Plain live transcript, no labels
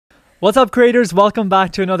What's up, creators? Welcome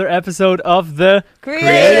back to another episode of The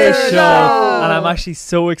Creator Show. And I'm actually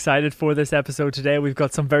so excited for this episode today. We've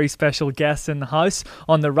got some very special guests in the house.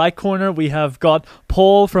 On the right corner, we have got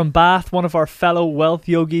Paul from Bath, one of our fellow wealth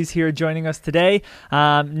yogis here joining us today.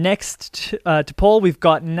 Next to Paul, we've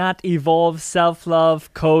got Nat Evolve,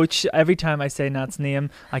 self-love coach. Every time I say Nat's name,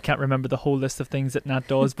 I can't remember the whole list of things that Nat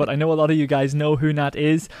does, but I know a lot of you guys know who Nat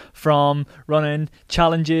is from running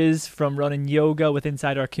challenges, from running yoga with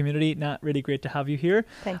inside our community. Nat, really great to have you here.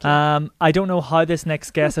 Thank you. I don't know how this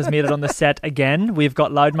next guest has made it on the set again. We've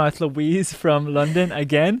got Loudmouth Louise from London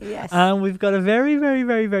again. Yes. And we've got a very, very,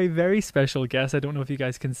 very, very, very special guest. I don't know if you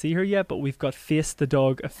guys can see her yet, but we've got Faith the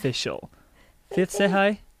dog official. Faith, say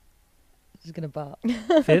hi. She's gonna bark.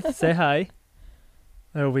 Faith, say hi.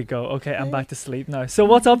 There we go. Okay, I'm back to sleep now. So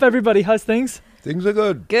what's up, everybody? How's things? Things are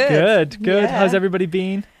good. Good. Yeah. How's everybody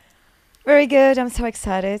been? Very good. I'm so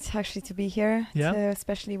excited actually to be here. Yeah.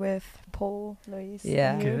 especially with Paul, Louise.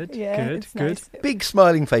 Yeah. and you. Good, Yeah, good, it's good. nice. Big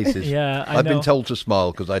smiling faces. Yeah, I I've know. been told to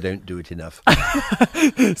smile because I don't do it enough.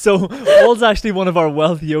 So Paul's actually one of our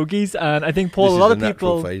wealth yogis, and I think Paul, This a lot is of a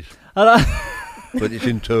natural people. face, but it's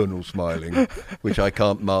internal smiling, which I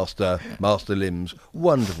can't master limbs.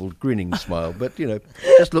 Wonderful grinning smile, but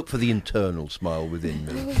just look for the internal smile within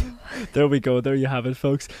me. There we go. There you have it,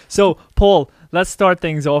 folks. So, Paul, let's start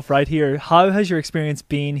things off right here. How has your experience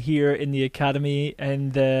been here in the academy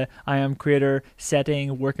and the I Am Creator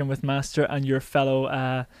setting, working with Master and your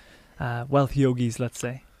fellow wealth yogis, let's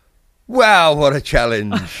say? Wow, what a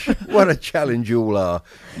challenge. What a challenge you all are.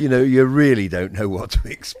 You really don't know what to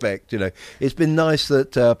expect. It's been nice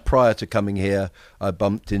that prior to coming here, I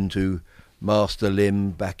bumped into Master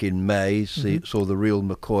Lim back in May, saw the real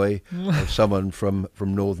McCoy of someone from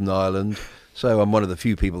Northern Ireland. So I'm one of the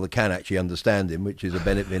few people that can actually understand him, which is a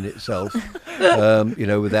benefit in itself.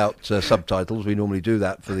 Without subtitles, we normally do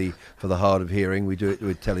that for the hard of hearing. We do it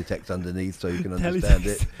with teletext underneath, so you can understand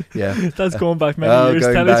it. Yeah, That's going back many years.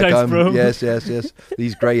 going back, Teletext, bro. yes.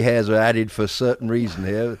 These grey hairs are added for a certain reason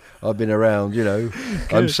here. I've been around,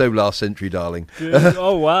 I'm so last century, darling. Good.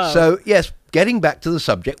 Oh, wow. So, yes, getting back to the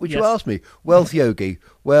subject which you asked me, wealth yogi.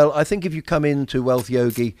 Well, I think if you come into wealth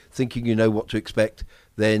yogi thinking you know what to expect,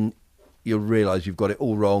 then you'll realise you've got it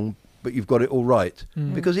all wrong, but you've got it all right,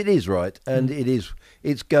 because it is right, and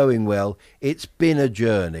it's going well. It's been a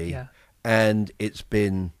journey, and it's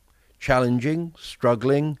been challenging,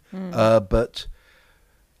 struggling, but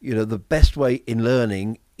the best way in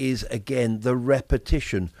learning is, again, the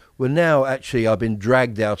repetition. Well, now actually I've been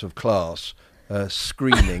dragged out of class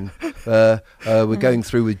screaming. We're going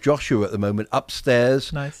through with Joshua at the moment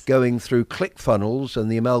upstairs, going through ClickFunnels and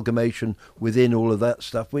the amalgamation within all of that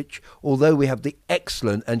stuff, which, although we have the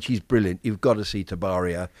excellent, and she's brilliant, you've got to see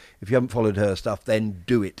Tabaria. If you haven't followed her stuff, then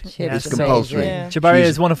do it. It's compulsory. Yeah. Jabaria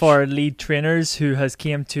is one of our lead trainers who has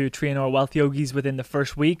came to train our wealth yogis within the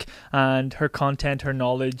first week, and her content, her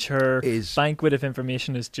knowledge, her banquet of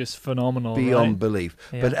information is just phenomenal. Beyond belief.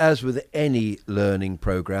 Yeah. But as with any learning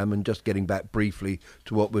program, and just getting back briefly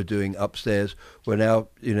to what we're doing upstairs, we're now,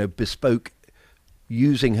 bespoke,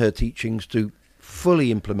 using her teachings to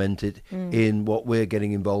fully implement it in what we're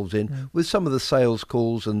getting involved in with some of the sales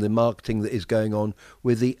calls and the marketing that is going on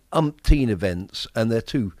with the umpteen events, and there are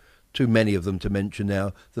too many of them to mention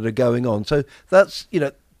now that are going on. So that's,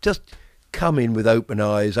 just come in with open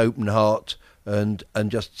eyes, open heart, and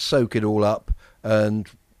just soak it all up, and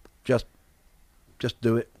just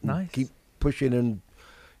do it. Nice. Keep pushing, and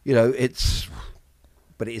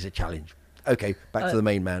but it is a challenge. Okay, back to the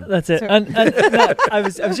main man. That's it. And no, I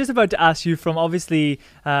was just about to ask you, from obviously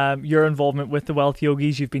your involvement with the wealth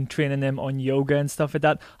yogis, you've been training them on yoga and stuff like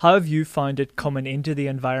that. How have you found it coming into the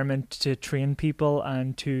environment to train people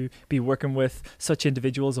and to be working with such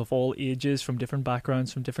individuals of all ages, from different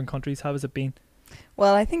backgrounds, from different countries? How has it been?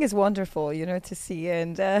 Well, I think it's wonderful, to see.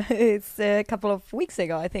 And it's a couple of weeks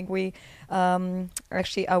ago, I think we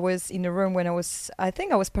actually, I was in a room when I was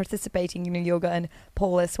participating in yoga, and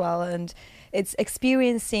Paul as well. And it's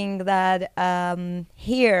experiencing that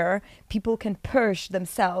here people can push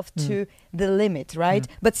themselves to the limit, right?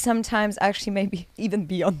 But sometimes actually maybe even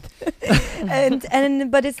beyond.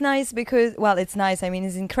 But it's nice because, it's nice. I mean,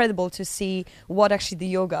 it's incredible to see what actually the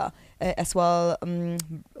yoga as well,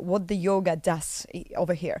 what the yoga does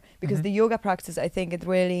over here, because the yoga practice, I think it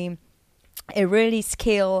really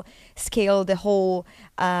scale the whole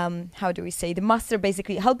how do we say, the master,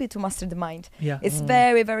 basically help you to master the mind. It's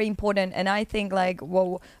very, very important. And I think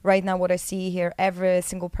right now what I see here, every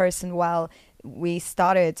single person, we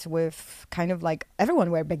started with kind of like everyone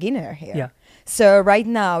were beginner here. So right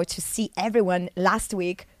now to see everyone last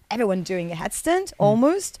week everyone doing a headstand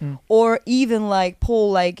almost, or even like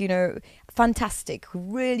Paul, like, you know, fantastic,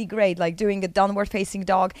 really great, like doing a downward facing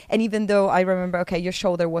dog. And even though I remember, okay, your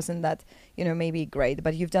shoulder wasn't that, you know, maybe great,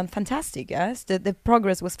 but you've done fantastic. Yes, the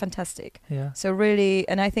progress was fantastic. Yeah. So really,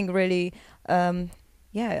 and I think really, I'm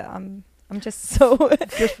just so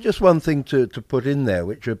just one thing to put in there,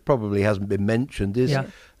 which probably hasn't been mentioned, is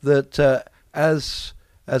that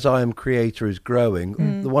as I Am Creator is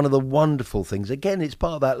growing, one of the wonderful things, again, it's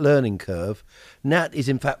part of that learning curve. Nat is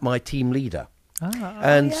in fact my team leader.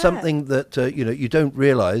 Something that you don't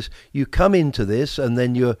realise, you come into this and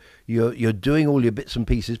then you're doing all your bits and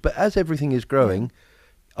pieces, but as everything is growing,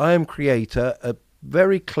 I Am Creator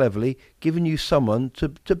very cleverly given you someone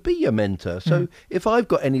to be your mentor. So if I've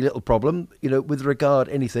got any little problem, with regard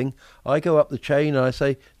anything, I go up the chain and I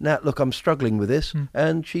say, Nat, look, I'm struggling with this,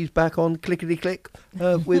 and she's back on clickety click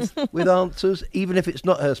with answers. Even if it's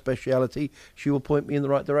not her speciality, she will point me in the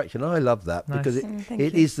right direction. I love that because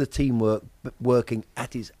it is the teamwork working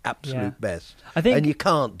at its absolute best. I think, and you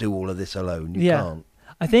can't do all of this alone. You can't.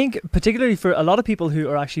 I think particularly for a lot of people who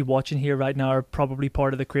are actually watching here right now are probably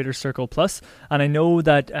part of the Creator Circle Plus, and I know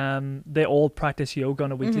that they all practice yoga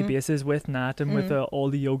on a weekly basis with Nat and with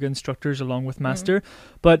all the yoga instructors along with Master.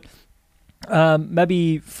 But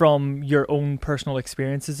maybe from your own personal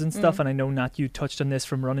experiences and stuff, and I know, Nat, you touched on this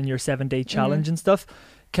from running your 7-day challenge and stuff.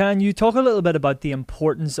 Can you talk a little bit about the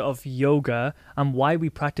importance of yoga and why we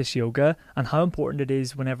practice yoga and how important it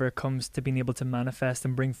is whenever it comes to being able to manifest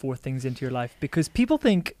and bring forth things into your life? Because people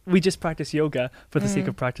think we just practice yoga for the sake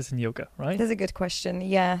of practicing yoga, right? That's a good question.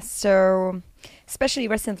 Yeah. So especially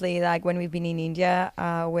recently, like when we've been in India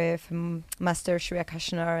with Master Shreya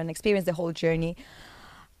Kashnar and experienced the whole journey,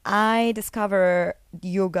 I discover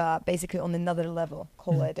yoga basically on another level,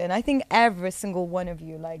 call it. And I think every single one of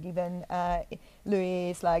you, like even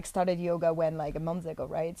Louise, like started yoga when like a month ago,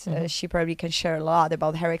 right? She probably can share a lot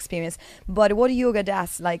about her experience. But what yoga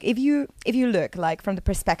does, like if you look like from the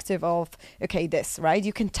perspective of, okay, this, right?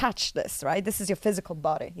 You can touch this, right? This is your physical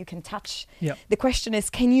body. You can touch. Yep. The question is,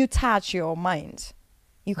 can you touch your mind?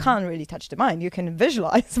 You can't really touch the mind. You can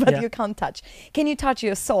visualize, but you can't touch. Can you touch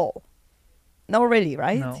your soul? Not really,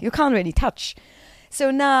 right? No. You can't really touch. So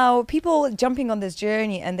now people jumping on this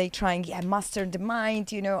journey and they trying, master the mind,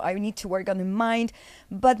 I need to work on the mind.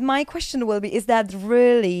 But my question will be, is that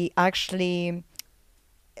really actually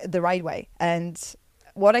the right way? And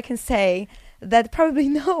what I can say that probably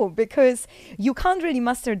no, because you can't really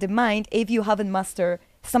master the mind if you haven't mastered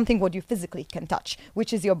something what you physically can touch,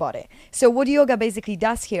 which is your body. So what yoga basically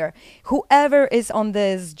does here, whoever is on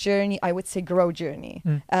this journey, I would say grow journey,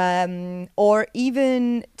 or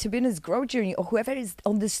even, to be honest, grow journey, or whoever is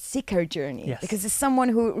on this seeker journey, because it's someone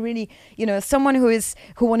who really, someone who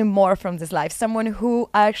wanted more from this life, someone who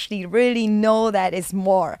actually really know that is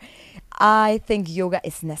more. I think yoga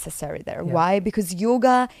is necessary there. Yeah. Why? Because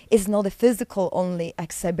yoga is not a physical only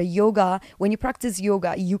exercise, but yoga, when you practice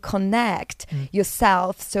yoga, you connect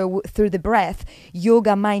yourself. So through the breath,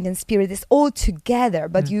 yoga, mind and spirit is all together,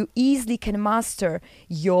 but you easily can master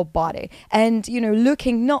your body. And,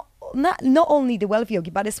 looking not only the Wealth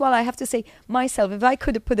Yogi, but as well, I have to say myself, if I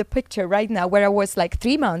could put a picture right now where I was like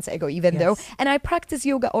 3 months ago, even though, and I practice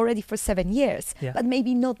yoga already for 7 years, but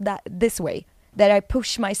maybe not this way. That I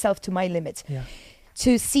push myself to my limits.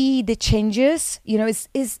 To see the changes,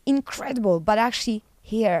 is incredible. But actually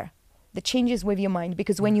here, the changes with your mind,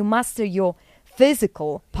 because when you master your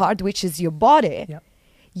physical part, which is your body,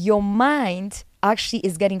 your mind actually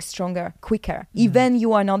is getting stronger, quicker. Even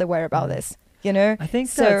you are not aware about this. I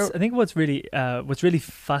think what's really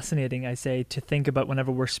fascinating, I say, to think about whenever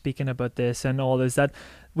we're speaking about this and all, is that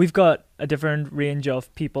we've got a different range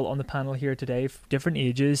of people on the panel here today, different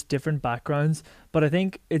ages, different backgrounds. But I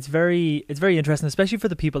think it's very interesting, especially for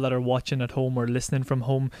the people that are watching at home or listening from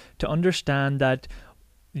home, to understand that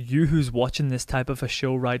you who's watching this type of a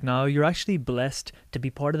show right now, you're actually blessed to be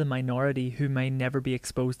part of the minority who may never be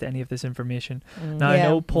exposed to any of this information. Now, I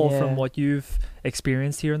know, Paul, from what you've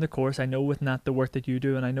experienced here in the course, I know with Nat the work that you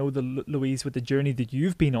do, and I know Louise with the journey that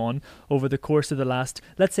you've been on over the course of the last,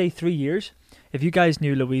 let's say, 3 years. If you guys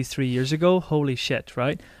knew Louise 3 years ago, holy shit,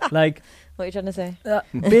 right? Like, what are you trying to say?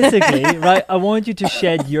 Basically, right, I want you to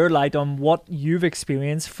shed your light on what you've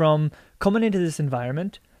experienced from coming into this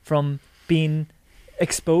environment, from being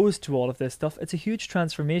exposed to all of this stuff. It's a huge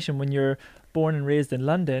transformation when you're born and raised in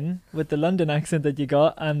London with the London accent that you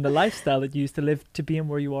got and the lifestyle that you used to live to being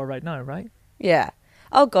where you are right now, right? Yeah.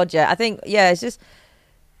 Oh God, yeah. I think, it's just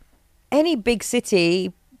any big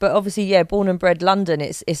city, but obviously, born and bred London,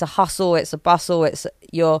 it's a hustle, it's a bustle,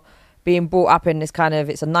 you're being brought up in this kind of,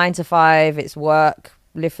 it's a 9 to 5, it's work,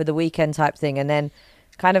 live for the weekend type thing. And then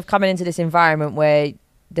kind of coming into this environment where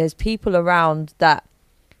there's people around that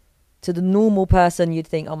to the normal person you'd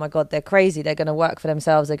think, oh my God, they're crazy, they're going to work for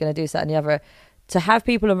themselves, they're going to do this, that and the other. To have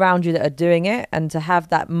people around you that are doing it and to have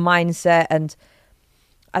that mindset. And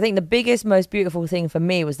I think the biggest, most beautiful thing for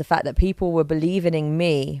me was the fact that people were believing in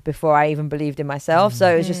me before I even believed in myself.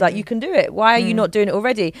 So it's just like, you can do it. Why are you not doing it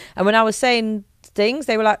already? And when I was saying things,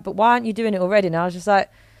 they were like, but why aren't you doing it already? And I was just like,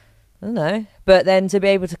 I don't know. But then to be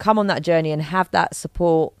able to come on that journey and have that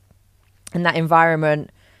support and that environment.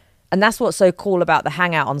 And that's what's so cool about the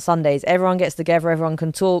hangout on Sundays. Everyone gets together, everyone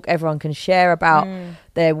can talk, everyone can share about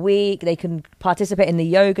their week. They can participate in the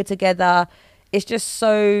yoga together. It's just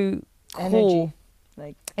so cool.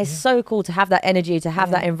 It's so cool to have that energy, to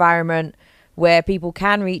have that environment where people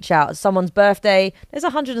can reach out. Someone's birthday, there's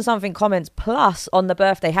 100 and something comments plus on the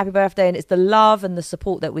birthday, happy birthday. And it's the love and the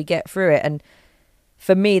support that we get through it. And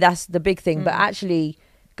for me, that's the big thing. But actually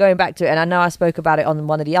going back to it, and I know I spoke about it on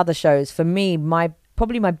one of the other shows, for me,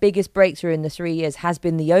 probably my biggest breakthrough in the 3 years has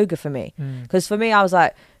been the yoga for me. Because for me, I was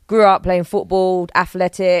like, grew up playing football,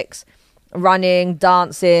 athletics, running,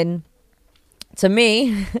 dancing. To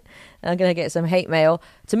me, I'm going to get some hate mail.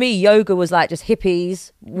 To me, yoga was like just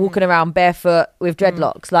hippies walking around barefoot with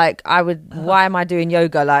dreadlocks. Like why am I doing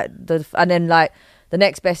yoga? And then like the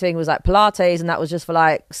next best thing was like Pilates, and that was just for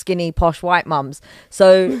like skinny, posh white mums.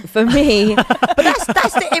 So for me, but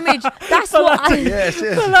that's the image. That's what I. Yes.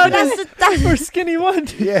 That's for skinny one.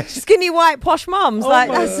 Yes. Skinny white posh mums. Oh like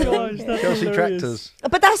my that's. gosh, that's Chelsea hilarious. tractors.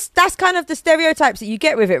 But that's kind of the stereotypes that you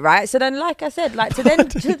get with it, right? So then, like I said, like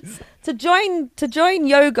to join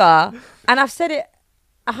yoga, and I've said it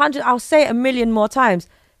 100. I'll say it a million more times.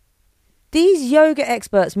 These yoga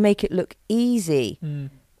experts make it look easy.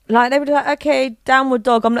 Like they would be like, okay, downward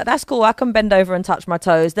dog. I'm like, that's cool. I can bend over and touch my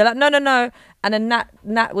toes. They're like, no. And then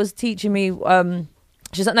Nat was teaching me.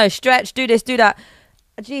 She's like, no, stretch, do this, do that.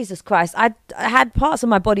 Jesus Christ, I had parts of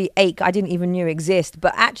my body ache I didn't even knew exist.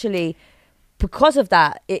 But actually, because of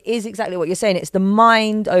that, it is exactly what you're saying. It's the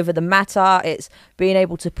mind over the matter. It's being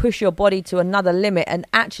able to push your body to another limit, and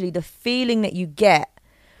actually the feeling that you get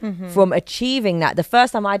from achieving that. The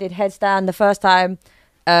first time I did headstand, the first time.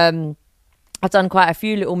 I've done quite a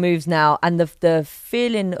few little moves now, and the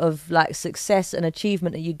feeling of like success and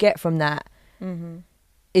achievement that you get from that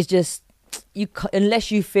is just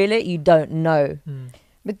unless you feel it, you don't know.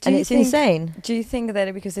 But and it's insane. Do you think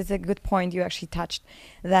that, because it's a good point you actually touched,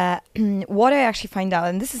 that what I actually find out,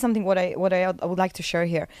 and this is something what I would like to share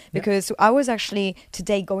here, because I was actually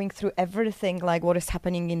today going through everything, like what is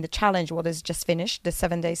happening in the challenge, what is just finished, the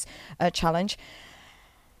 7 days challenge.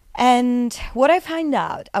 And what I find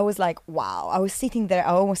out, I was like, wow, I was sitting there,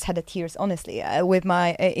 I almost had the tears, honestly, with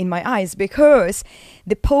in my eyes, because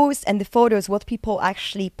the posts and the photos, what people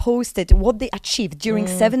actually posted, what they achieved during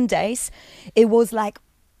 7 days, it was like,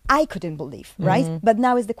 I couldn't believe, right? But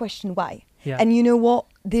now is the question, why? Yeah. And you know what?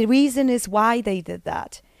 The reason is why they did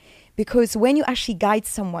that. Because when you actually guide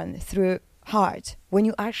someone through hard, when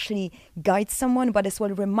you actually guide someone, but as well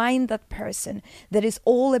remind that person that it's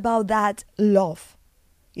all about that love.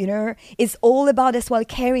 You know, it's all about as well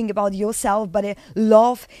caring about yourself, but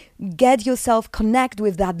love, get yourself connect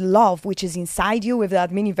with that love which is inside you, with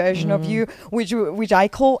that mini version of you, which I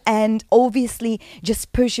call, and obviously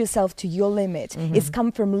just push yourself to your limit. It's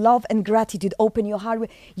come from love and gratitude. Open your heart.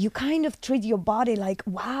 You kind of treat your body like,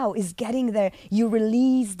 wow, it's getting there. You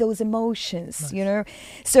release those emotions. Nice. You know.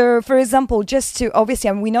 So, for example, just to obviously,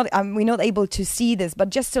 we're not able to see this, but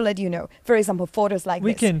just to let you know, for example, photos like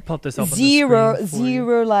we this. We can put this up zero, on the screen for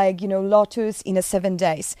you. Like, you know, lotus in 7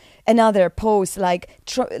 days. Another post, like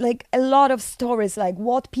a lot of stories, like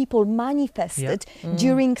what people manifested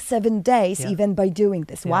during 7 days, even by doing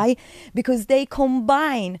this. Why? Because they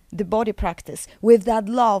combine the body practice with that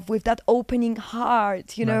love, with that opening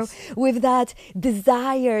heart, you know, with that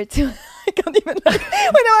desire to. I can't even. When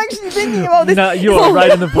I'm actually thinking about this, no, you are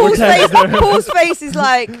right in the vortex. Paul's face is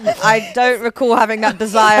like, I don't recall having that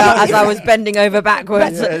desire as I was bending over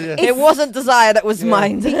backwards. It wasn't desire that was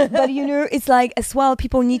mine. But you know, it's like as well,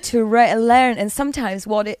 people need to learn, and sometimes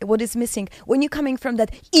what is missing when you're coming from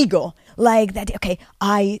that ego, like that. Okay,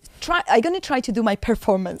 I'm gonna try to do my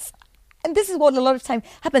performance. And this is what a lot of time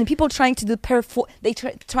happen. People trying to do they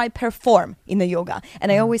try perform in the yoga,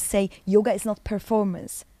 and I always say yoga is not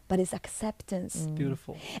performance, but it's acceptance.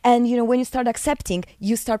 Beautiful. And you know, when you start accepting,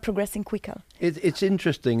 you start progressing quicker. It's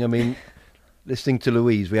interesting. I mean, listening to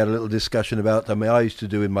Louise, we had a little discussion about, I used to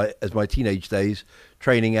do as my teenage days,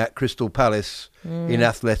 training at Crystal Palace in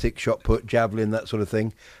athletics, shot put, javelin, that sort of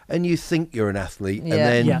thing. And you think you're an athlete,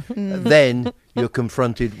 and then you're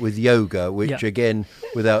confronted with yoga, which again,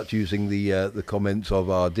 without using the comments of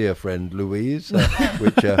our dear friend Louise,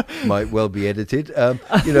 which might well be edited,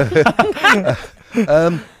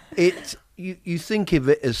 You think of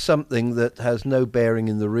it as something that has no bearing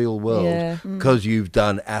in the real world because you've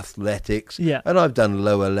done athletics and I've done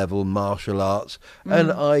lower level martial arts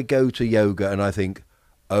and I go to yoga and I think,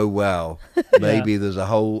 oh wow, maybe there's a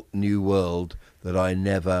whole new world that I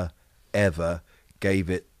never ever gave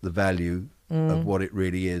it the value of what it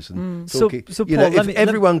really is. And so Paul, if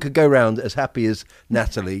everyone could go around as happy as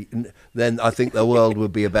Natalie, then I think the world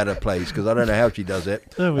would be a better place, because I don't know how she does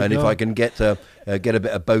it. And if I can get a bit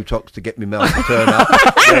of Botox to get my mouth to turn up,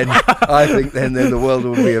 then I think then the world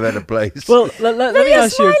will be a better place. Well, let me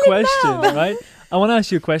ask you a question, right? I want to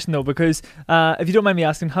ask you a question, though, because if you don't mind me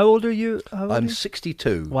asking, how old are you? I'm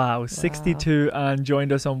 62. Wow, 62, and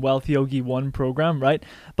joined us on Wealth Yogi 1 program, right?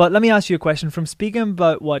 But let me ask you a question. From speaking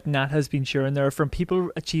about what Nat has been sharing there, from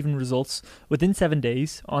people achieving results within 7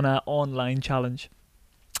 days on an online challenge,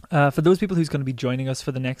 for those people who's going to be joining us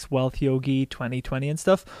for the next Wealth Yogi 2020 and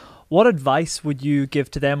stuff, what advice would you give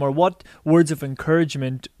to them, or what words of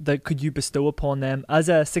encouragement that could you bestow upon them as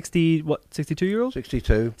a 62-year-old?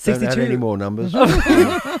 62. Don't add any more numbers. As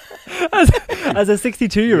a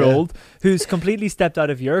 62-year-old who's completely stepped out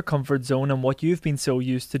of your comfort zone and what you've been so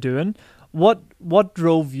used to doing, what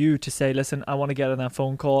drove you to say, listen, I want to get on that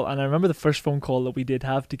phone call? And I remember the first phone call that we did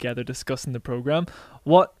have together discussing the program.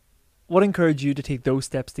 What encouraged you to take those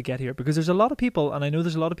steps to get here? Because there's a lot of people, and I know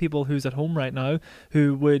there's a lot of people who's at home right now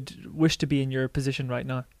who would wish to be in your position right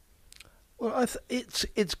now. Well,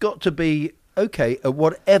 it's got to be, okay, at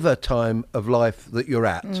whatever time of life that you're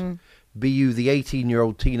at, be you the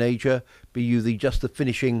 18-year-old teenager, be you just the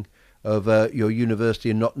finishing of your university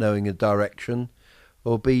and not knowing a direction,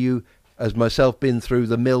 or be you, as myself, been through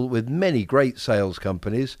the mill with many great sales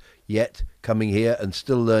companies, yet coming here and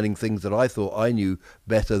still learning things that I thought I knew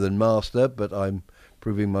better than master, but I'm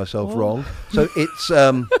proving myself wrong. So it's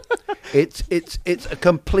a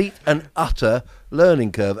complete and utter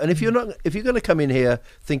learning curve. And if you're going to come in here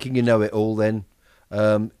thinking you know it all, then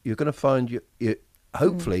you're going to find you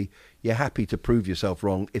hopefully you're happy to prove yourself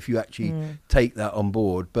wrong if you actually take that on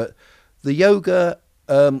board. But the yoga,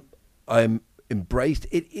 I'm embraced.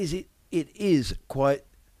 It is quite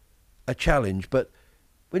a challenge, but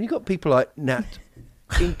when you've got people like Nat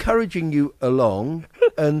encouraging you along,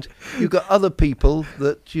 and you've got other people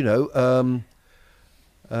that,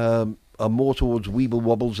 are more towards weeble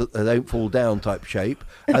wobbles that they don't fall down type shape,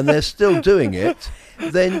 and they're still doing it,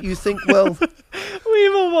 then you think, well...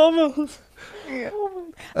 Weeble wobbles.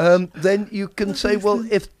 Then you can say, well,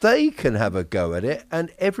 if they can have a go at it, and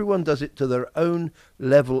everyone does it to their own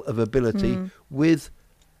level of ability with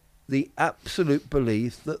the absolute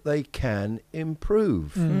belief that they can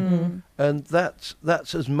improve. And that's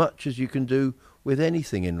as much as you can do with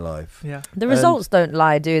anything in life. Yeah. The results don't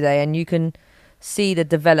lie, do they? And you can see the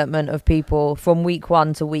development of people from week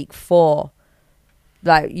 1 to week 4.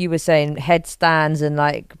 Like you were saying, headstands, and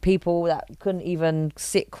like people that couldn't even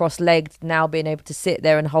sit cross-legged now being able to sit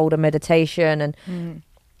there and hold a meditation, and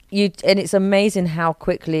and it's amazing how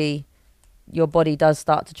quickly your body does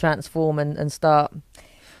start to transform and start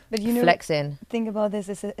flexing. Think about this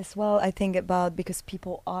as well. I think about because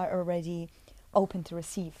people are already open to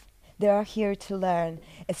receive. They are here to learn.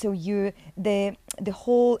 And so the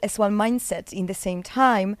whole as well mindset in the same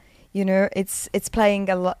time, it's playing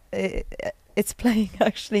a lot. It's playing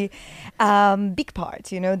actually big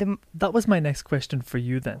part. That was my next question for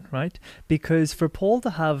you then, right? Because for Paul to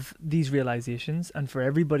have these realizations and for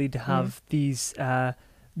everybody to have these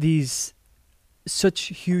such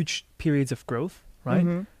huge periods of growth,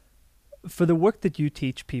 right? For the work that you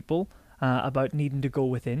teach people about needing to go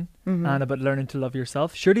within and about learning to love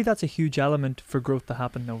yourself, surely that's a huge element for growth to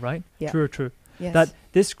happen though, right? Yeah. True or true? Yes. That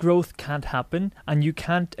this growth can't happen, and you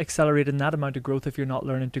can't accelerate in that amount of growth if you're not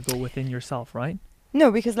learning to go within yourself, right? No,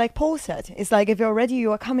 because like Paul said, it's like if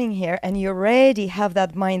you are coming here and you already have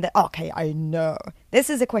that mind that, okay, I know. This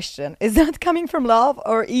is a question. Is that coming from love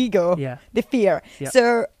or ego? Yeah. The fear. Yeah.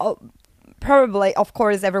 So probably, of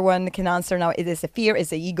course, everyone can answer now, it is a fear, it's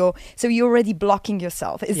the ego. So you're already blocking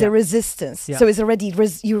yourself. It's a resistance. Yeah. So it's already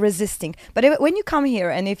you're resisting. But when you come here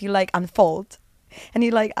and if you like unfold, and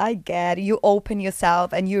you're like, I get it, you open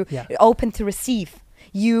yourself and you open to receive.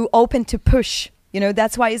 You open to push.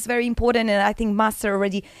 That's why it's very important. And I think Master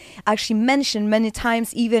already actually mentioned many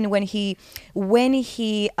times, even when he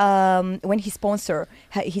sponsored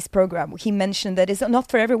his program, he mentioned that it's not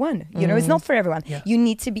for everyone. It's not for everyone. Yeah. You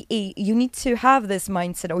need to have this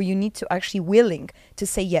mindset, or you need to actually willing to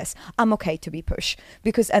say, yes, I'm okay to be pushed,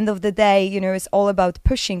 because end of the day, it's all about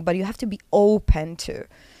pushing, but you have to be open to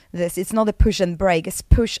this. It's not a push and break, it's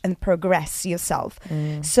push and progress yourself.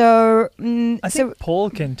 So I think Paul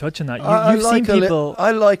can touch on that. You've like seen people.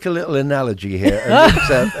 I like a little analogy here,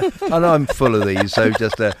 and I'm full of these, so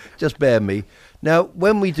just bear me. Now,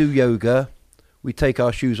 when we do yoga, we take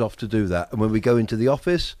our shoes off to do that, and when we go into the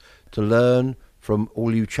office to learn from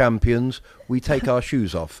all you champions, we take our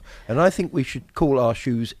shoes off. And I think we should call our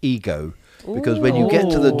shoes ego. Because when you get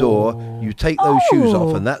to the door, you take those shoes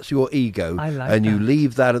off, and that's your ego. And you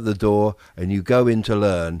leave that at the door, and you go in to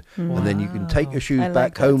learn. And then you can take your shoes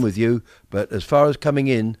back home with you. But as far as coming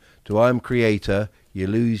in to I Am Creator, you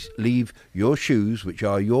leave your shoes, which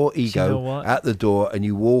are your ego, at the door, and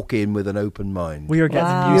you walk in with an open mind. We are getting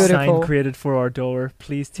a new sign created for our door.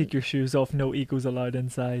 Please take your shoes off. No egos allowed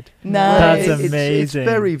inside. Nice. That's amazing. It's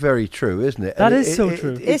very, very true, isn't it? That is so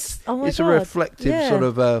true. It's a reflective sort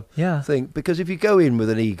of thing. Because if you go in with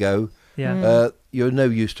an ego, you're no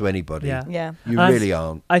use to anybody. Yeah. You really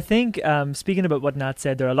aren't. I think, speaking about what Nat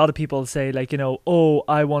said, there are a lot of people say, like,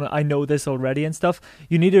 I know this already and stuff.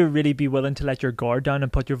 You need to really be willing to let your guard down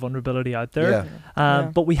and put your vulnerability out there.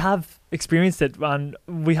 But we have experienced it, and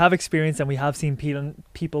we have seen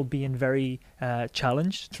people being very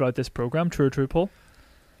challenged throughout this program. True, Paul?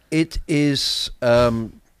 It is at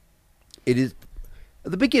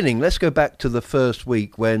the beginning. Let's go back to the first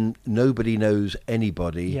week when nobody knows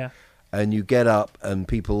anybody. Yeah. And you get up and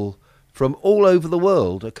people from all over the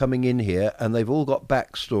world are coming in here, and they've all got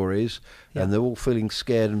backstories, and they're all feeling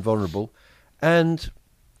scared and vulnerable. And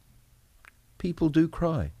people do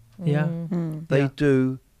cry. Yeah. They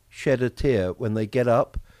do shed a tear when they get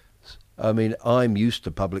up. I mean, I'm used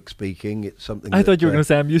to public speaking. It's something I thought you were going to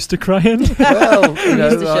say I'm used to crying. Well,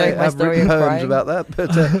 I have written poems about that.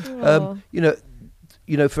 But,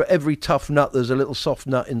 for every tough nut, there's a little soft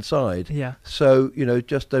nut inside. Yeah. So,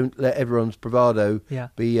 just don't let everyone's bravado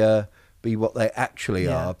be what they actually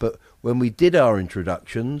are. But when we did our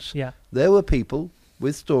introductions, there were people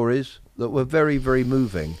with stories that were very, very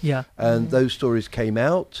moving. Yeah. And those stories came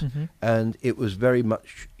out, and it was very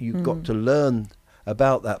much, you got to learn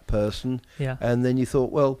about that person. Yeah. And then you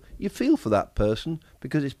thought, well, you feel for that person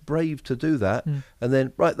because it's brave to do that. And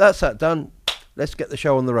then, right, that's that done. Let's get the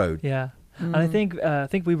show on the road. Yeah. And I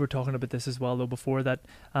think we were talking about this as well, though, before, that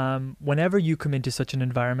whenever you come into such an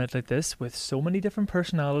environment like this with so many different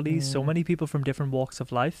personalities, so many people from different walks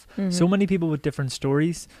of life, so many people with different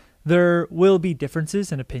stories, there will be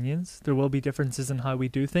differences in opinions. There will be differences in how we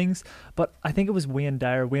do things. But I think it was Wayne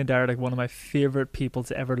Dyer, like one of my favorite people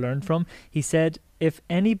to ever learn from. He said, if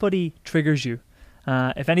anybody triggers you,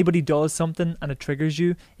 if anybody does something and it triggers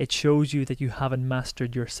you, it shows you that you haven't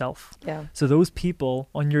mastered yourself. Yeah. So those people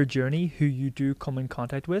on your journey who you do come in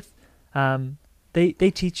contact with,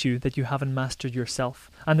 they teach you that you haven't mastered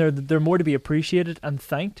yourself, and they're more to be appreciated and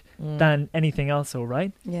thanked than anything else. All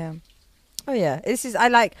right. Yeah. Oh yeah,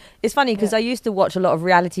 it's funny because I used to watch a lot of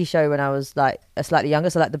reality show when I was like a slightly younger,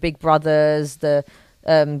 so like the Big Brothers, the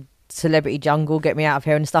Celebrity Jungle, Get Me Out of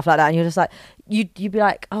Here and stuff like that, and you're just like you'd be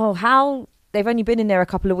like, oh, how they've only been in there a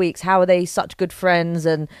couple of weeks, how are they such good friends,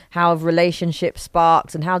 and how have relationships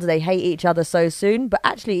sparked, and how do they hate each other so soon? But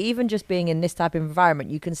actually, even just being in this type of environment,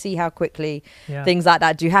 you can see how quickly things like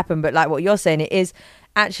that do happen. But like what you're saying, it is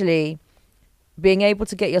actually being able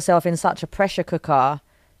to get yourself in such a pressure cooker.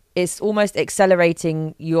 It's almost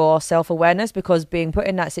accelerating your self-awareness, because being put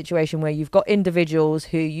in that situation where you've got individuals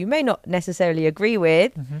who you may not necessarily agree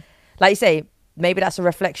with, like you say, maybe that's a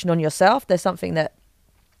reflection on yourself. There's something that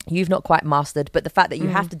you've not quite mastered, but the fact that you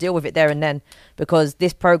have to deal with it there and then, because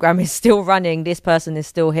this program is still running, this person is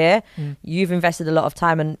still here, you've invested a lot of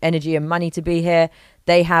time and energy and money to be here,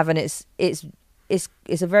 they have, and it's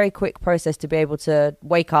a very quick process to be able to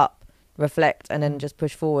wake up, reflect, and then just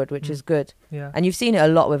push forward, which is good. Yeah. And you've seen it a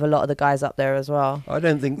lot with a lot of the guys up there as well. I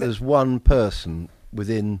don't think there's one person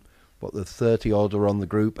within the 30 odd are on the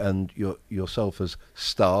group, and yourself as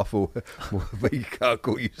staff, or you can't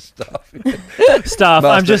call you staff. Staff. Master,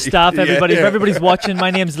 I'm just staff. Everybody, yeah. if everybody's watching,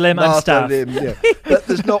 my name's Lim. I'm Master staff. Lim, yeah. But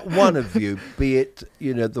there's not one of you, be it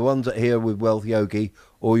the ones that are here with Wealth Yogi,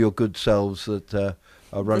 or your good selves that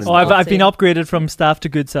are running. Oh, I've been upgraded from staff to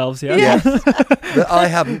good selves. Yeah. Yes. That I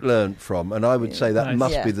haven't learned from, and I would say that Nice.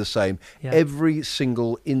 must be the same. Yeah. Every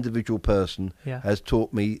single individual person Yeah. has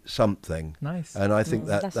taught me something, Nice. and I think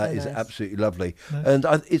that that's that so is nice. absolutely lovely. Nice. And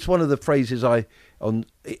it's one of the phrases I don't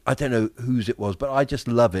know whose it was, but I just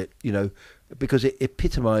love it, because it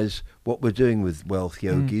epitomises what we're doing with Wealth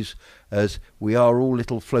Yogis, as we are all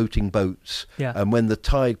little floating boats, Yeah. and when the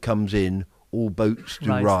tide comes in, all boats do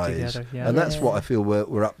Rise rise, together, yeah. and that's Yeah. what I feel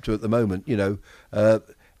we're up to at the moment.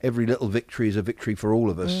 Every little victory is a victory for all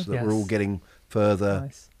of us. That we're all Yes. getting further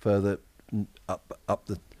Nice. up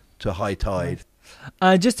to high tide.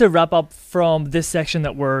 Just to wrap up from this section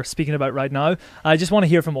that we're speaking about right now, I just want to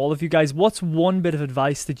hear from all of you guys. What's one bit of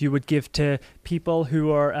advice that you would give to people who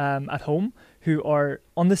are at home, who are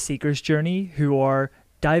on the seeker's journey, who are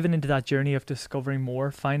diving into that journey of discovering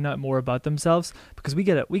more, finding out more about themselves? Because we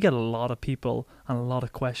get a lot of people and a lot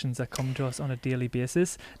of questions that come to us on a daily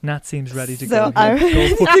basis. Nat seems ready to So go. I'm Go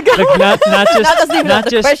ready for- to go. Like, Nat doesn't even know what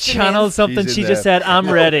the just question channeled is. something. She's She in just there. said,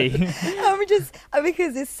 "I'm ready." I'm just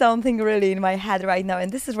because it's something really in my head right now,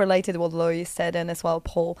 and this is related to what Lois said and as well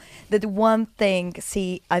Paul. That one thing,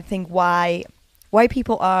 I think why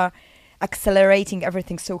people are accelerating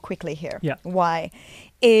everything so quickly here. Yeah. Why?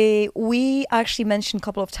 We actually mentioned a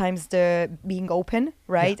couple of times the being open,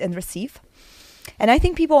 right, and receive. And I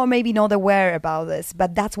think people are maybe not aware about this,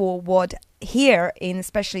 but that's what here in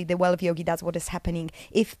especially the Wealth Yogi, that's what is happening.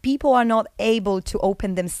 If people are not able to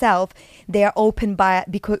open themselves, they are open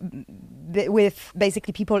with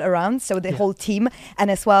basically people around, so the whole team, and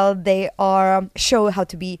as well they are show how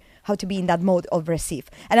to be in that mode of receive.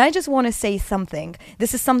 And I just want to say something.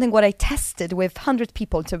 This is something what I tested with 100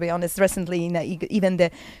 people, to be honest, recently in even the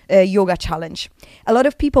yoga challenge. A lot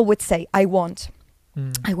of people would say, I want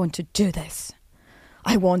to do this.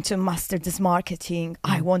 I want to master this marketing.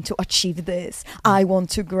 I want to achieve this. I want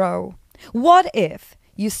to grow. What if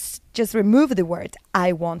you just remove the word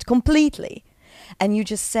I want completely and you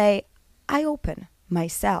just say, I open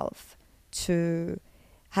myself to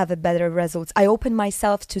have a better results. I open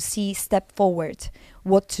myself to see step forward,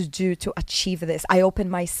 what to do to achieve this. I open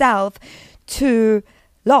myself to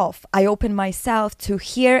love. I open myself to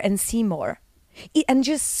hear and see more. And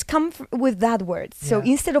just come with that word. So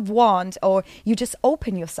instead of want, or you just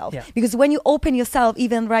open yourself. Yeah. Because when you open yourself,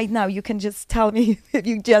 even right now, you can just tell me if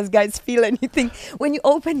you just guys feel anything. When you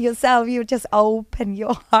open yourself, you just open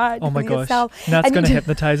your heart. Oh my and gosh, yourself, Nat's and going to you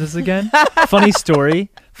hypnotize us again. Funny story.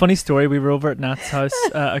 We were over at Nat's house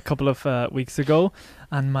a couple of weeks ago,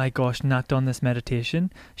 and my gosh, Nat done this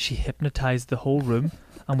meditation. She hypnotized the whole room,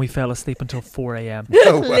 and we fell asleep until 4 a.m.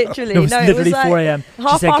 Literally, It was literally like 4 a.m. She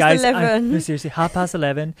half said, past guys, 11. no, seriously,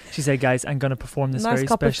 11:30. She said, guys, I'm going to perform this Nice very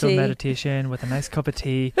cup of special tea. meditation with a nice cup of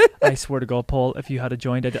tea. I swear to God, Paul, if you had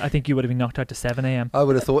joined, I think you would have been knocked out to 7 a.m. I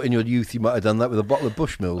would have thought in your youth you might have done that with a bottle of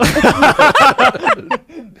Bushmills.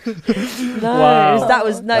 Wow.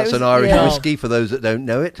 That's an Irish whiskey for those that don't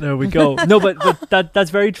know it. There we go. No, but that's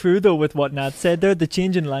very true though with what Nat said there. The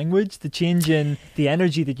change in language, the change in the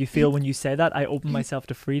energy that you feel when you say that. I open myself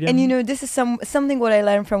to freedom. And this is something what I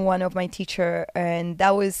learned from one of my teacher, and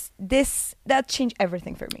that changed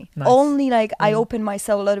everything for me. Nice. Only I open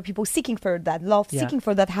myself. A lot of people seeking for that love, seeking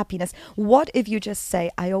for that happiness. What if you just say,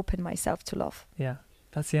 I open myself to love? Yeah,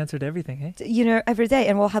 that's the answer to everything, eh? Every day.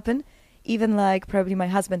 And what happened? Even probably my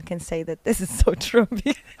husband can say that this is so true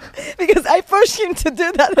because I push him to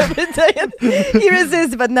do that every day and he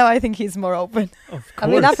resists, but now I think he's more open. Of I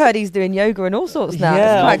mean, course. I've heard he's doing yoga and all sorts now.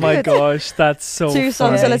 Yeah, It's oh quite my good. gosh, that's so 2 sun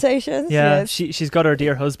funny. salutations. Yeah, Yes. she's got her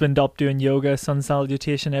dear husband up doing yoga, sun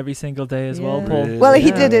salutation every single day as well, Yeah. Paul. Really? Well, he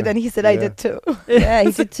Yeah. did it and he said I Yeah. did too. Yeah,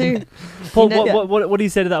 he did too. Paul, You know- what do you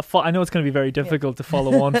say to that? I know it's going to be very difficult to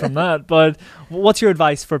follow on from that, but what's your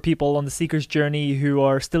advice for people on the seeker's journey who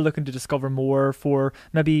are still looking to discover more, for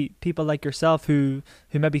maybe people like yourself who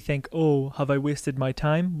maybe think, oh, have I wasted my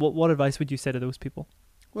time? What advice would you say to those people?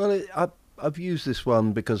 Well, I've used this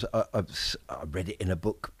one because I read it in a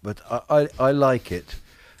book, but I like it.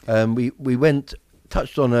 We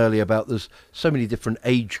touched on earlier about there's so many different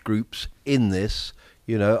age groups in this.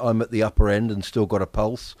 I'm at the upper end and still got a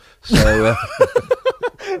pulse. So,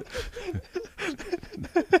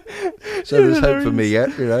 so there's hope for me yet,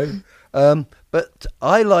 But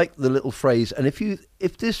I like the little phrase, and if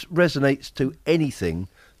this resonates to anything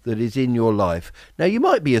that is in your life, now you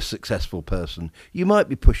might be a successful person, you might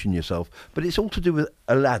be pushing yourself, but it's all to do with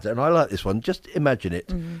a ladder, and I like this one. Just imagine it.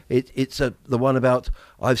 Mm-hmm. It's the one about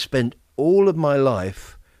I've spent all of my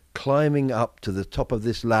life climbing up to the top of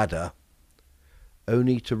this ladder,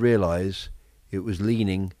 only to realise it was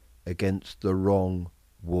leaning against the wrong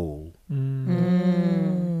wall.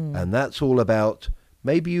 And that's all about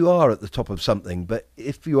maybe you are at the top of something, but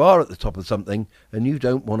if you are at the top of something and you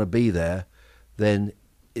don't want to be there, then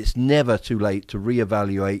it's never too late to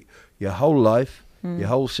reevaluate your whole life, your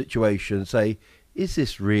whole situation, and say, is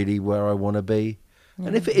this really where I want to be?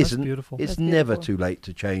 And if it That's isn't, beautiful. it's That's never beautiful. too late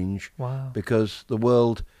to change, Wow. because the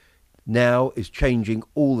world now is changing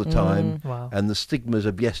all the time. Wow. And the stigmas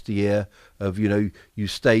of yesteryear of, you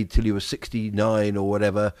stayed till you were 69 or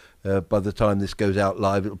whatever. By the time this goes out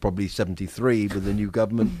live, it'll probably be 73 with the new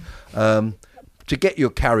government. To get your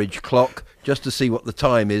carriage clock just to see what the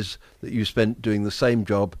time is that you spent doing the same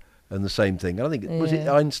job and the same thing. And I think, was it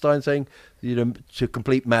Yeah. Einstein saying, to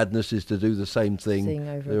complete madness is to do the same thing Thing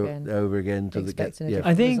over again. to the get. Expecting a Yeah. different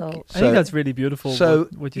I think result. I think So- that's really beautiful. So,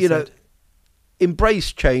 what you said.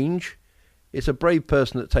 embrace change. It's a brave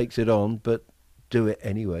person that takes it on, but do it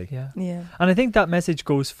anyway. Yeah. Yeah. And I think that message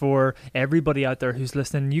goes for everybody out there who's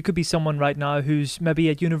listening. You could be someone right now who's maybe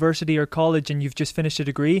at university or college and you've just finished a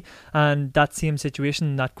degree, and that same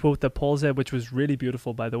situation, that quote that Paul said, which was really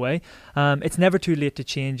beautiful, by the way, it's never too late to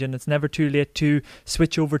change, and it's never too late to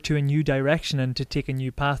switch over to a new direction and to take a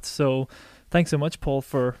new path. So thanks so much, Paul,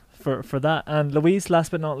 for that. And Louise,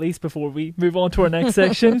 last but not least, before we move on to our next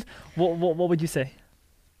section, what would you say?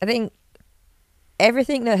 I think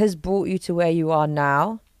everything that has brought you to where you are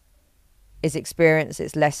now is experience,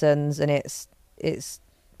 it's lessons, and it's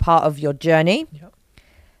part of your journey. Yep.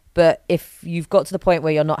 But if you've got to the point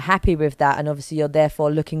where you're not happy with that, and obviously you're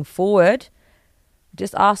therefore looking forward,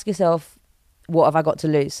 just ask yourself, what have I got to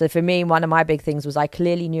lose? So for me, one of my big things was I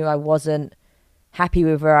clearly knew I wasn't happy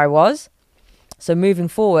with where I was. So moving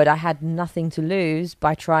forward, I had nothing to lose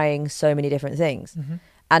by trying so many different things. Mm-hmm.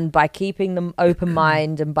 And by keeping them open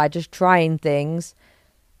mind and by just trying things,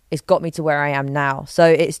 it's got me to where I am now. So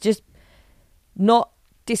it's just not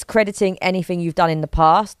discrediting anything you've done in the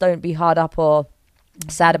past. Don't be hard up or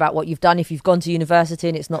sad about what you've done. If you've gone to university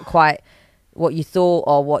and it's not quite what you thought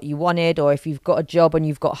or what you wanted, or if you've got a job and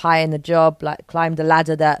you've got high in the job, like climbed a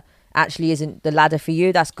ladder that actually isn't the ladder for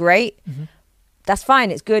you, that's great. Mm-hmm. That's fine.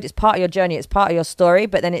 It's good. It's part of your journey. It's part of your story.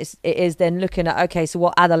 But then it is then looking at, okay, so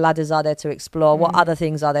what other ladders are there to explore? What other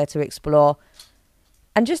things are there to explore?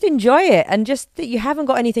 And just enjoy it. And just that you haven't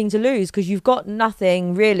got anything to lose because you've got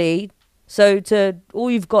nothing really. So all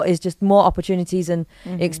you've got is just more opportunities and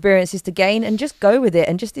experiences to gain, and just go with it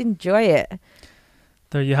and just enjoy it.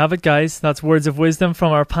 There you have it, guys. That's words of wisdom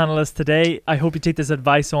from our panelists today. I hope you take this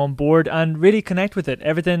advice on board and really connect with it.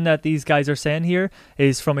 Everything that these guys are saying here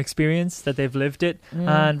is from experience, that they've lived it.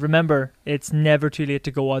 And remember, it's never too late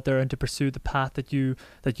to go out there and to pursue the path that you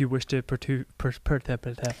wish to pursue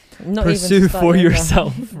for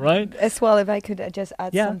yourself, right? As well, if I could just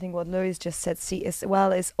add Yeah. something what Louise just said, see, as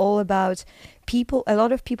well, is all about people. A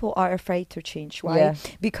lot of people are afraid to change, right? Yeah.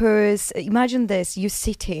 Because imagine this, you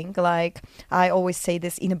sitting, like I always say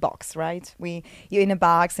this, in a box, right? You're in a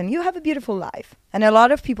box and you have a beautiful life. And a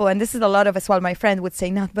lot of people, and this is a lot of as well, my friend would say,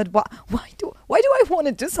 no, but why do I want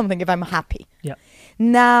to do something if I'm happy? Yeah.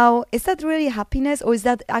 Now, is that really happiness, or is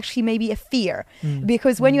that actually maybe a fear?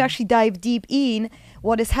 Because when you actually dive deep in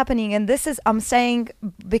what is happening, and this is, I'm saying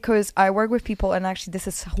because I work with people, and actually this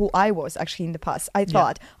is who I was actually in the past. I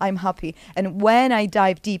thought I'm happy. And when I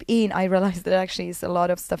dive deep in, I realized that actually is a lot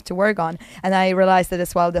of stuff to work on. And I realized that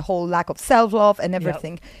as well, the whole lack of self-love and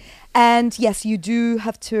everything. And yes, you do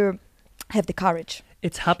have to have the courage.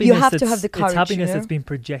 It's happiness. have to have the courage, It's happiness you know? that's been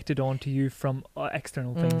projected onto you from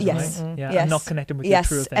external things, Yes. right? Yeah, Yes. and not connecting with your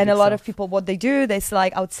true Yes, authentic and a lot of self. people, what they do, they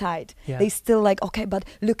like outside. Yeah. They still like, okay, but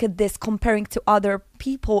look at this, comparing to other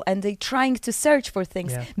people, and they trying to search for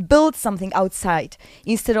things, Yeah. build something outside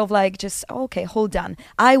instead of like just, okay, hold on.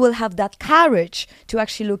 I will have that courage to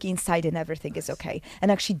actually look inside and everything is okay, and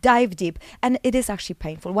actually dive deep. And it is actually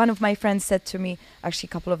painful. One of my friends said to me actually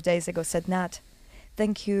a couple of days ago, said, Nat,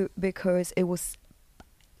 thank you, because it was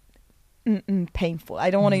painful.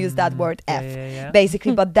 I don't want to use that word F. Yeah.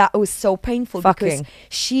 Basically, but that was so painful because Fucking.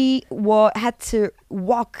 she had to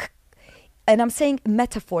walk, and I'm saying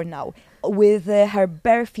metaphor now, with her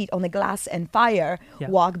bare feet on the glass and fire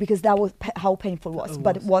walk, because that was how painful it was. It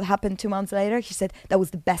But was. what happened 2 months later, she said that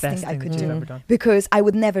was the best thing I that could you've do, ever done. because I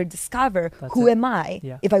would never discover That's who it. am I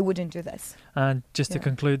Yeah. if I wouldn't do this. And just to Yeah.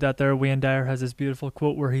 conclude that there, Wayne Dyer has this beautiful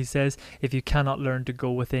quote where he says, if you cannot learn to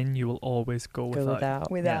go within, you will always go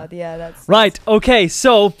without. Without, yeah, that's Right, okay,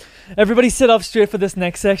 so everybody sit up straight for this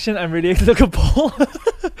next section. I'm really look at Paul.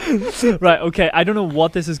 Right, okay, I don't know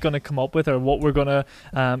what this is going to come up with or what we're going to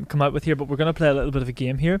come out with here. here, but we're going to play a little bit of a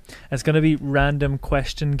game here. It's going to be random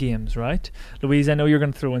question games, right? Louise, I know you're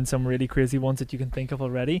going to throw in some really crazy ones that you can think of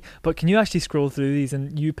already, but can you actually scroll through these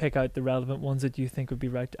and you pick out the relevant ones that you think would be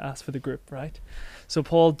right to ask for the group, right? So,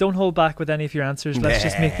 Paul, don't hold back with any of your answers. Let's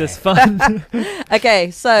just make this fun.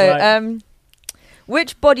 Okay, so Right.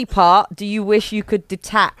 which body part do you wish you could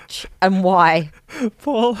detach and why?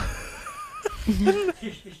 Paul.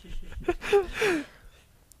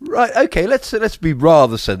 Right, okay, let's be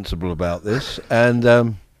rather sensible about this. And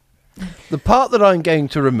the part that I'm going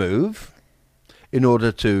to remove in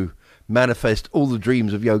order to manifest all the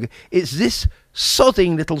dreams of yoga is this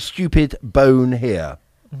sodding little stupid bone here.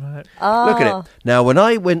 Right. Look at it. Now, when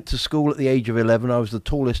I went to school at the age of 11, I was the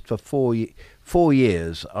tallest for 4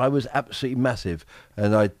 years. I was absolutely massive.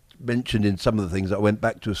 And I mentioned in some of the things, I went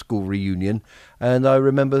back to a school reunion, and I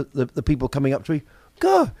remember the people coming up to me,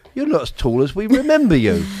 God, you're not as tall as we remember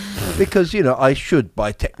you. Because, you know, I should,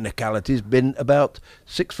 by technicalities, been about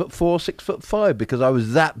 6'4", 6'5", because I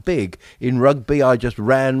was that big. In rugby, I just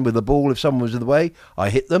ran with the ball. If someone was in the way, I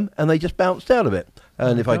hit them, and they just bounced out of it.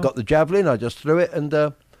 And if I got the javelin, I just threw it, and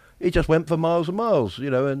it just went for miles and miles, you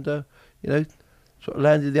know, and, you know, sort of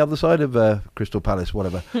landed the other side of Crystal Palace,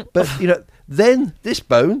 whatever. But, you know, then this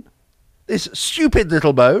bone, this stupid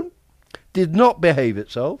little bone, did not behave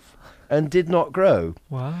itself and did not grow.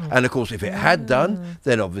 Wow. And of course, if it had done,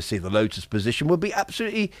 then obviously the lotus position would be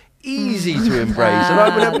absolutely easy to embrace, and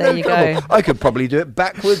I would have there no you trouble. go. I could probably do it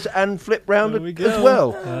backwards and flip round There we as go.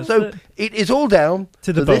 well. That's So it. it is all down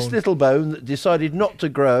To the this bone. little bone that decided not to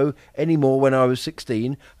grow anymore when I was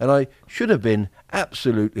 16, and I should have been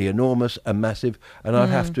absolutely enormous and massive, and I'd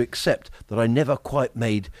have to accept that I never quite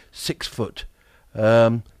made 6 foot.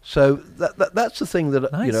 So that's the thing that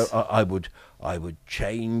you know Nice. I would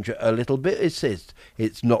change a little bit.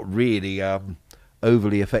 It's not really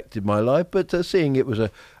overly affected my life, but seeing it was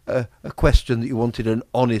a question that you wanted an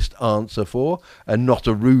honest answer for and not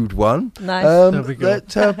a rude one. Nice. There we go.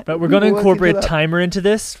 But we're going to incorporate timer into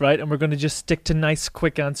this, right? And we're going to just stick to nice,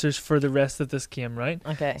 quick answers for the rest of this game, right?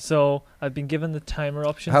 Okay. So I've been given the timer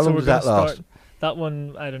option. How so long we're does that gonna last? start. That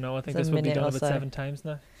one, I don't know. I think It's this a will be minute done or about so. 7 times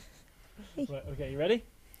now. Right, okay, you ready?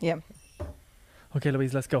 Yeah. Okay,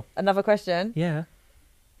 Louise, let's go. Another question. Yeah.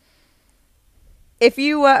 If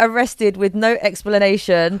you were arrested with no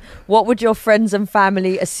explanation, what would your friends and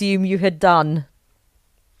family assume you had done?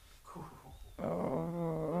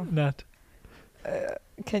 Nat.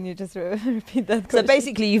 Can you just repeat that So question?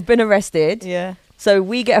 basically, you've been arrested. Yeah. So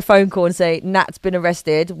we get a phone call and say, Nat's been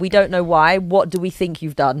arrested. We don't know why. What do we think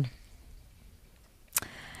you've done?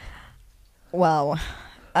 Wow.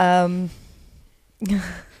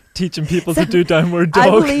 Teaching people to do downward dog. I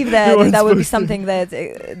believe You that weren't that would be supposed to. something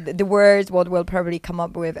that the words what will probably come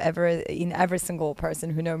up with in every single person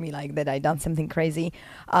who know me, like that I done something crazy,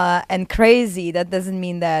 and crazy that doesn't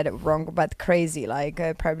mean that wrong, but crazy like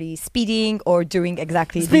probably speeding or doing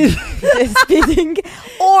exactly speeding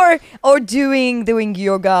or doing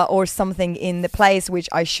yoga or something in the place which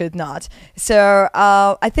I should not. So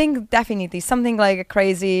I think definitely something like a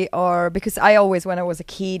crazy, or because I always when I was a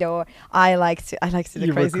kid or I like to do You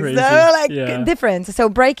were crazy. crazy. So like Yeah. different. So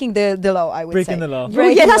breaking the law, I would Breaking say. the law. Oh,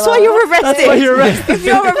 Breaking yeah, the that's why law. you're arrested. That's why you're arrested. If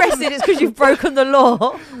you're arrested, it's because you've broken the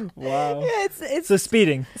law. Wow. Yeah, it's So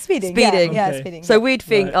speeding. speeding. Speeding. Yeah, Okay. speeding. So we'd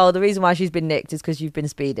think, Right. oh, the reason why she's been nicked is because you've been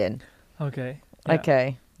speeding. Okay. Yeah.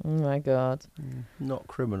 Okay. Oh my God. Not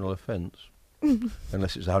criminal offence.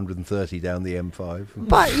 Unless it's 130 down the M5.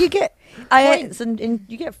 But you get points and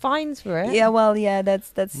you get fines for it. yeah, well, yeah,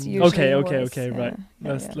 that's usually Okay, what's, right.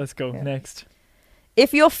 yeah, Let's go. yeah. Next.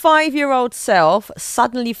 If your 5-year-old self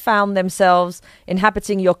suddenly found themselves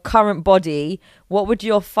inhabiting your current body, what would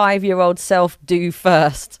your 5-year-old self do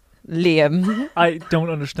first? Liam. I don't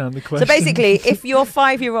understand the question. So basically, if your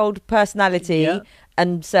 5-year-old personality Yeah.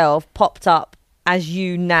 and self popped up as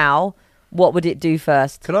you now, what would it do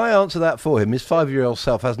first? Can I answer that for him? His 5-year-old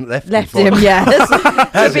self hasn't left Left for him, yes. to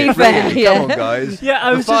Has be it fair, really? yeah. Come on, guys. Yeah,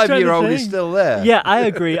 I the was just trying to 5-year-old is think. still there. Yeah, I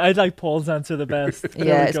agree. I'd like Paul's answer the best. There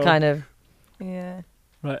Yeah, we it's go. kind of. Yeah.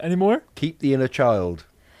 Right. Any more? Keep the inner child.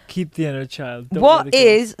 Keep the inner child. Don't let What it go.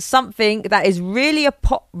 is something that is really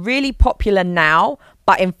really popular now,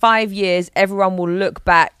 but in 5 years everyone will look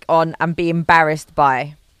back on and be embarrassed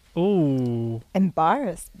by? Ooh.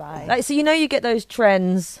 Embarrassed by. Like, so you know, you get those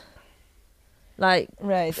trends, like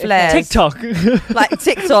right. flares. TikTok. like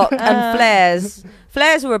TikTok and flares.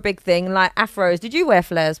 Flares were a big thing, like afros. Did you wear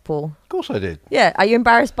flares, Paul? Of course I did. Yeah. Are you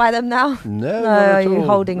embarrassed by them now? No, No, not are at you all.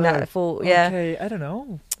 holding No. that for? Yeah. Okay, I don't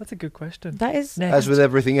know. That's a good question. That is. Next. As with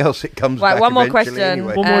everything else, it comes Right, back one more eventually question.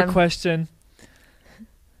 anyway. One more Um, question.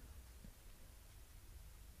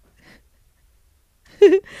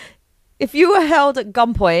 If you were held at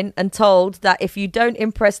gunpoint and told that if you don't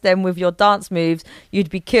impress them with your dance moves, you'd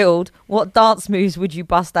be killed, what dance moves would you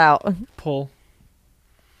bust out? Paul.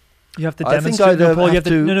 You have to I think demonstrate. I'd, No, Paul, you have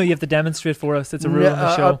have to. to- No, you have to demonstrate for us. It's a rule in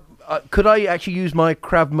the show. Could I actually use my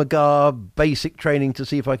Krav Maga basic training to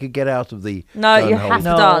see if I could get out of the No, you gun have hole? to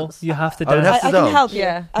No, dance. you have to I would dance. have to I can dance. help you.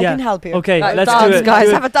 Yeah. I can help you. Okay, Right, let's dance, do it. guys.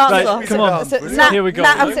 Do it. Have a dance Right, off. come on. Nat- Here we go.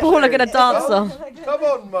 Nat and Paul are going to dance off. Come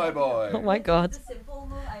on, my boy. Oh my God.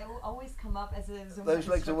 I always come up as a Those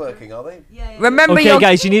legs are working, are they? Yeah. Remember Okay, your...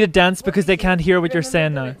 guys, you need to dance because they can't hear what you're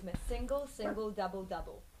saying now. Single, single, double,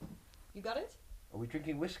 double. You got it? Are we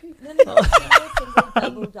drinking whiskey? No. Single, single,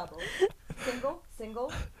 double, double. Single,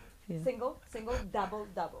 single, single, single, double,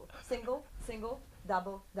 double. Single, single,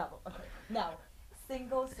 double, double. Okay. Now,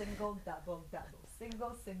 single, single, double, double.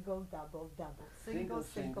 Single, single, double, double. Single,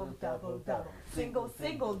 single, double, double. Single,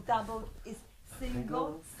 single, double is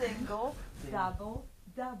single, single, double,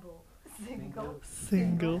 double.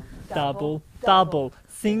 Single, double, double.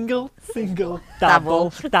 Single, single,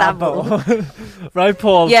 Double, double, double. Right,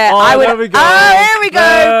 Paul? Yeah, oh, I would... There we go. Oh, here we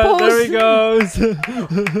go. There he Pause.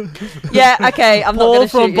 goes. Yeah, okay, I'm not Paul going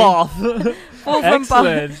to shoot from you. Bath. Paul from Bath.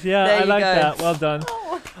 Excellent. Yeah, There I you like go. that. Well done.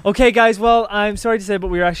 Okay, guys. Well, I'm sorry to say, but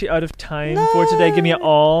we're actually out of time for today. Give me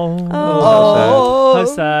all. Oh, How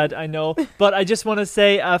sad, I know. But I just want to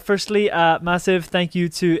say, firstly, massive thank you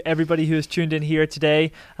to everybody who has tuned in here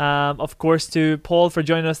today. Of course, to Paul for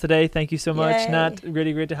joining us today. Thank you so much. Yay. Nat,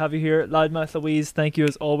 really great to have you here. Loudmouth Louise, thank you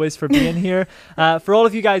as always for being here. For all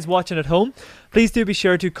of you guys watching at home, please do be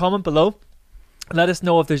sure to comment below. Let us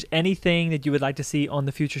know if there's anything that you would like to see on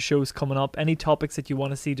the future shows coming up, any topics that you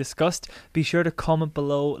want to see discussed. Be sure to comment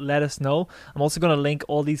below, let us know. I'm also going to link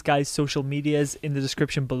all these guys' social medias in the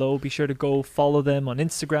description below. Be sure to go follow them on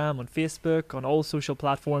Instagram, on Facebook, on all social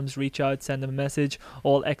platforms. Reach out, send them a message.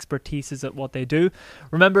 All expertise is at what they do.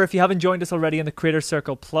 Remember, if you haven't joined us already in the Creator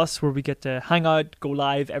Circle Plus, where we get to hang out, go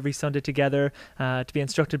live every Sunday together, to be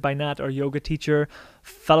instructed by Nat, our yoga teacher,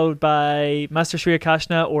 followed by Master Shriya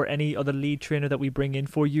Kashna or any other lead trainer that we bring in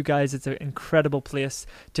for you guys. It's an incredible place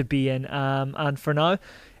to be in. And for now,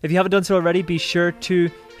 if you haven't done so already, be sure to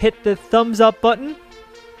hit the thumbs up button.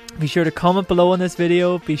 Be sure to comment below on this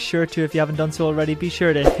video. Be sure to, if you haven't done so already, be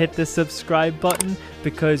sure to hit the subscribe button,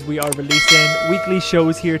 because we are releasing weekly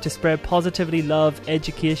shows here to spread positivity, love,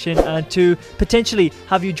 education, and to potentially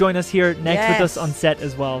have you join us here next with us on set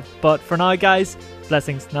as well. But for now, guys,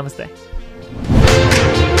 blessings. Namaste.